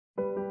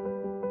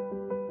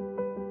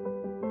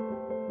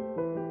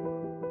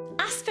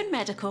Aspen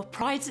Medical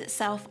prides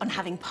itself on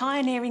having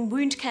pioneering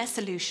wound care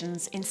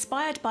solutions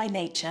inspired by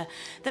nature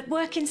that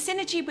work in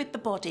synergy with the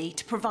body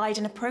to provide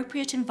an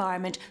appropriate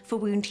environment for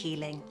wound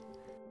healing.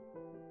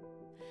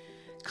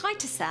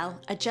 KytoCel,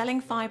 a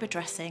gelling fibre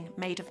dressing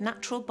made of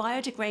natural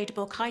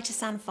biodegradable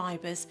chitosan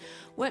fibres,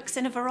 works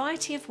in a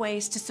variety of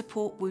ways to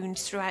support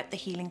wounds throughout the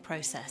healing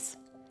process.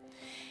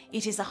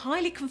 It is a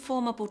highly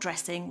conformable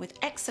dressing with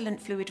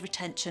excellent fluid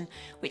retention,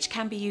 which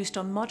can be used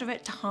on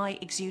moderate to high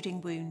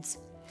exuding wounds.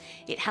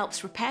 It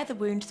helps repair the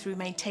wound through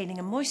maintaining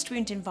a moist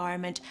wound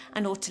environment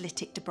and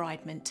autolytic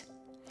debridement.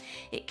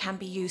 It can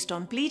be used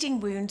on bleeding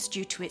wounds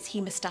due to its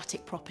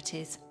hemostatic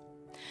properties.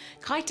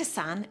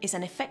 Chitosan is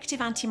an effective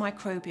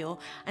antimicrobial,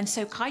 and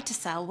so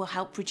KytoCel will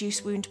help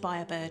reduce wound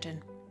bioburden.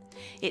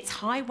 Its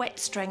high wet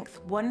strength,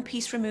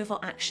 one-piece removal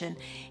action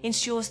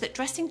ensures that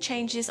dressing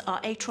changes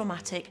are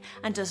atraumatic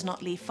and does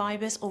not leave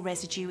fibres or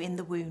residue in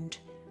the wound.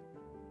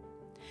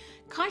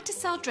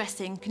 KytoCel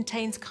dressing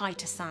contains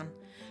chitosan,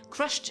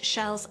 crushed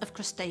shells of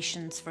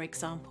crustaceans, for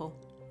example.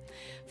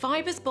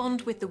 Fibres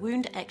bond with the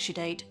wound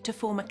exudate to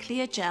form a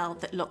clear gel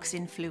that locks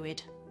in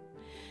fluid.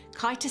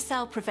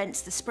 KytoCel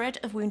prevents the spread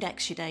of wound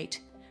exudate.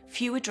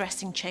 Fewer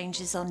dressing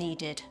changes are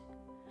needed.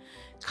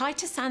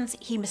 Chitosan's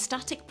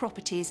hemostatic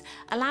properties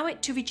allow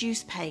it to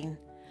reduce pain.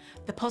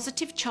 The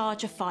positive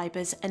charge of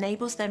fibres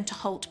enables them to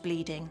halt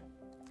bleeding.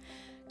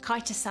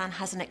 Chitosan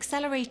has an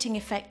accelerating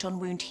effect on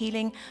wound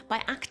healing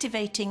by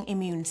activating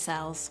immune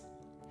cells.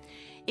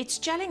 Its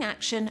gelling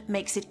action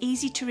makes it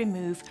easy to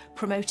remove,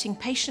 promoting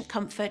patient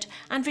comfort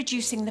and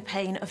reducing the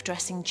pain of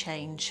dressing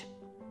change.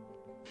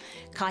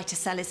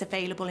 KytoCel is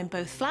available in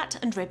both flat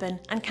and ribbon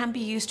and can be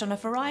used on a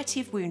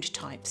variety of wound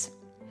types.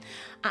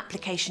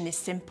 Application is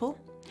simple.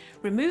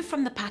 Remove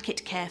from the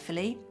packet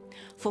carefully.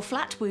 For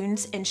flat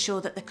wounds,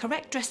 ensure that the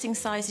correct dressing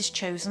size is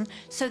chosen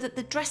so that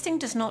the dressing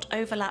does not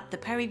overlap the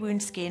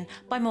peri-wound skin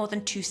by more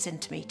than 2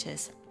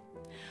 centimetres.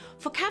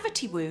 For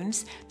cavity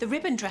wounds, the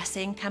ribbon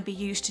dressing can be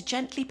used to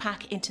gently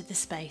pack into the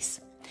space.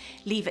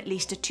 Leave at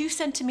least a 2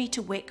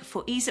 centimetre wick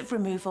for ease of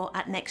removal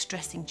at next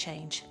dressing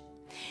change.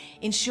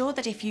 Ensure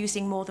that if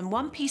using more than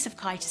one piece of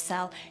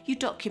KytoCel, you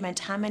document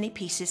how many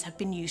pieces have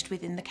been used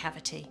within the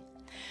cavity.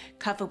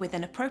 Cover with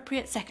an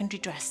appropriate secondary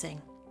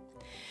dressing.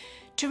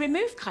 To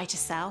remove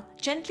KytoCel,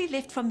 gently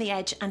lift from the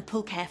edge and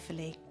pull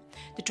carefully.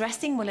 The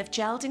dressing will have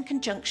gelled in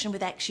conjunction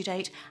with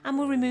exudate and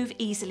will remove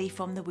easily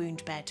from the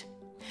wound bed.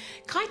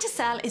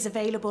 KytoCel is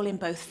available in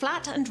both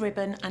flat and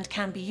ribbon and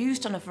can be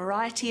used on a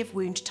variety of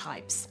wound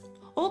types.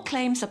 All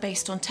claims are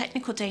based on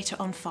technical data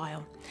on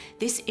file.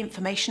 This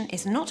information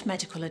is not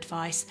medical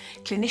advice.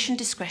 Clinician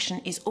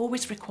discretion is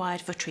always required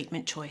for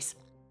treatment choice.